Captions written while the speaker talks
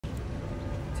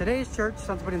Today's church,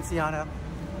 Santa Pudenziana,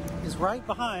 is right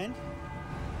behind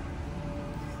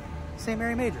St.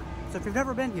 Mary Major. So if you've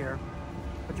never been here,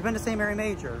 but you've been to St. Mary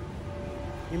Major,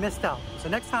 you missed out. So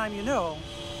next time you know,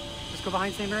 just go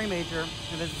behind St. Mary Major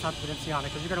and visit Santa Pudenziana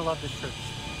because you're going to love this church.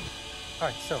 All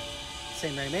right, so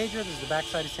St. Mary Major, this is the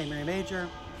backside of St. Mary Major.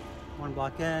 1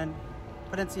 block in,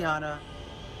 Pudenziana,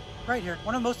 right here.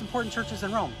 One of the most important churches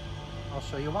in Rome. I'll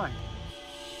show you why.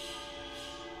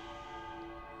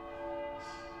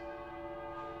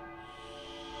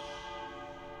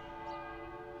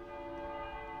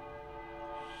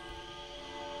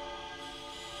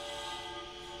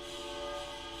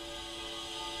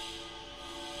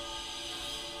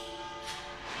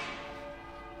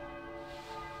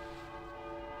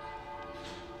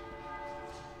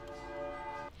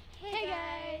 Hey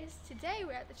guys! Today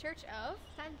we're at the church of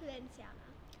Santa Pudenziana.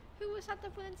 Who was Santa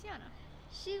Pudenziana?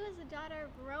 She was the daughter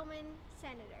of a Roman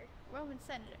senator. Roman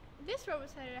senator. This Roman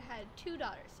senator had 2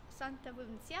 daughters, Santa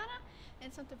Pudenziana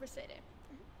and Santa Prassede.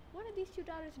 What did these 2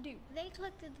 daughters do? They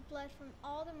collected the blood from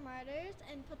all the martyrs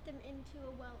and put them into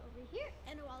a well over here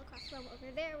and a well across the room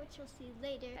over there, which you'll see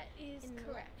later. That is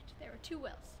correct. There were 2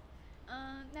 wells.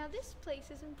 Now this place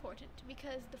is important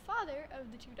because the father of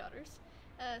the 2 daughters,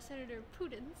 Senator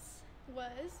Pudens,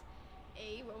 was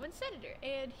a Roman senator,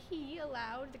 and he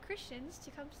allowed the Christians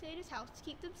to come stay at his house to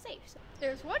keep them safe. So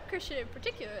there's one Christian in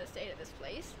particular that stayed at this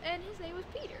place, and his name was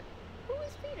Peter. Who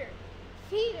is Peter?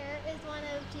 Peter is one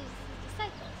of Jesus'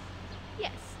 disciples.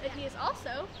 Yes, and he is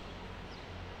also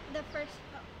the first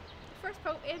pope. The first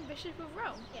pope and bishop of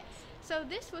Rome. Yes. So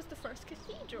this was the first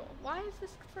cathedral. Why is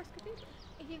this the first cathedral?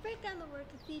 If you break down the word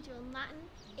cathedral in Latin,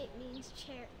 it means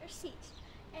chair or seat.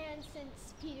 And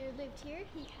since Peter lived here,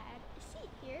 he had a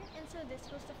seat here, and so this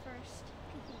was the first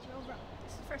cathedral of Rome.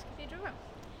 This is the first cathedral of Rome.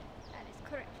 That is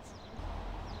correct.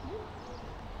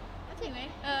 But anyway,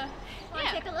 Want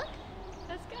to take a look?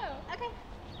 Let's go. Okay.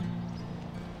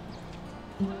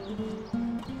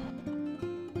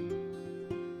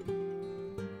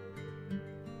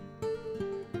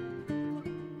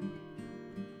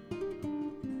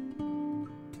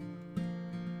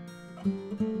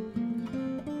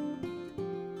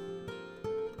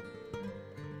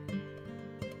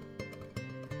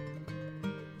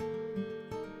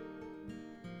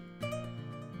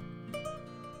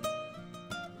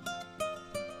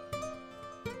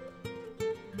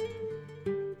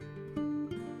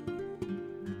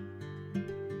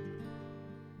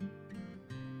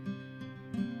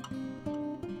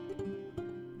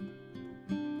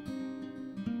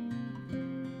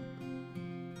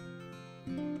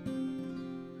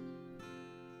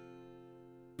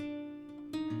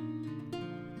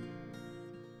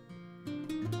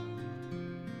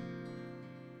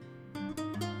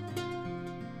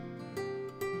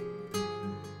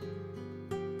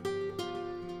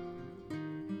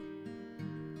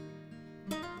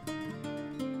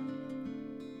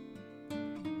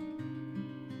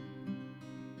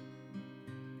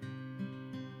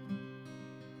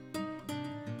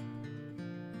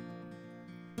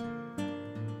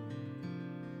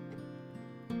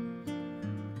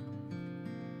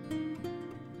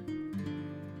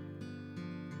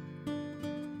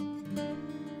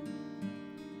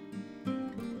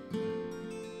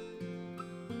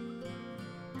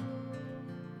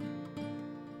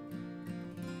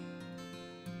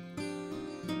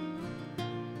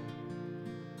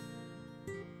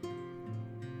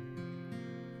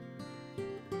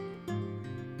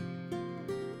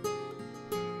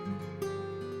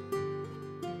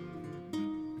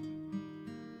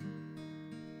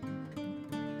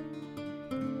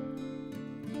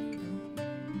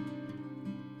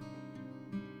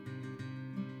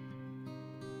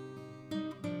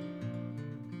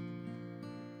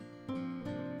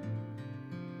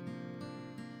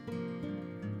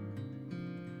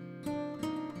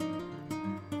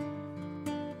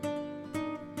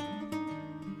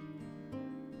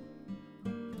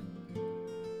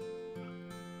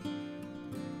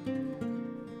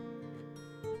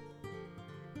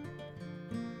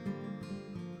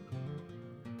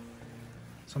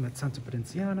 So I'm at Santa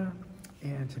Pudenziana,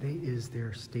 and today is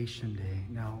their station day.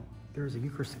 Now, there's a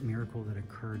Eucharistic miracle that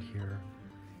occurred here,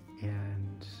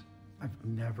 and I've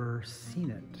never seen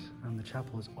it. The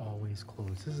chapel is always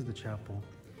closed. This is the chapel.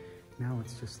 Now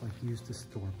it's just like used to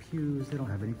store pews. They don't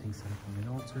have anything set up on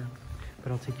the altar,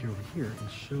 but I'll take you over here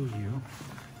and show you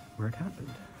where it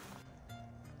happened.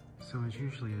 So as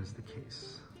usually is the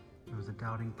case, there was a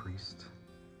doubting priest,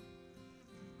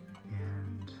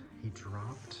 and he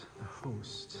dropped the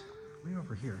host way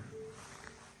over here.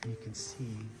 And you can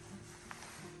see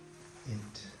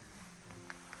it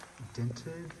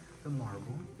dented the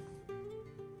marble, and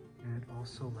it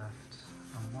also left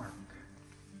a mark.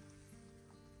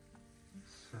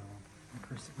 So,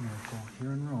 Eucharistic Miracle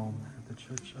here in Rome at the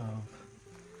Church of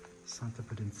Santa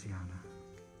Pudenziana.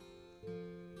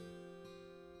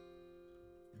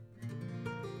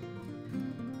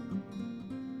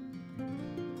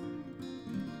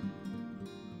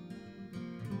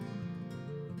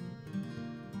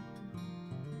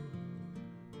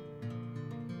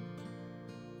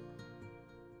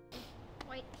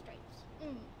 White stripes.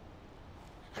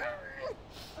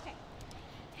 Okay.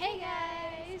 Hey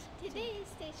guys! Today's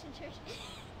Station Church.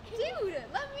 Dude,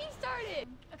 let me start it!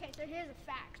 Okay, so here's a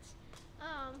fact.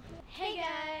 Hey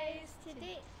guys!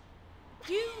 Today.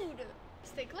 Dude!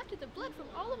 They collected the blood from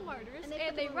all the martyrs And they and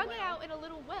put they them in a wrung it well. out in a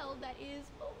little well that is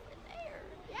over there.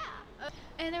 Yeah.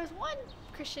 And there was one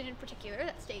Christian in particular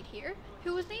that stayed here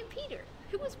who was named Peter.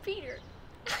 Who was Peter?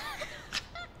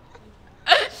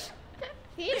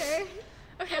 Peter.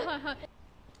 Okay, hold on.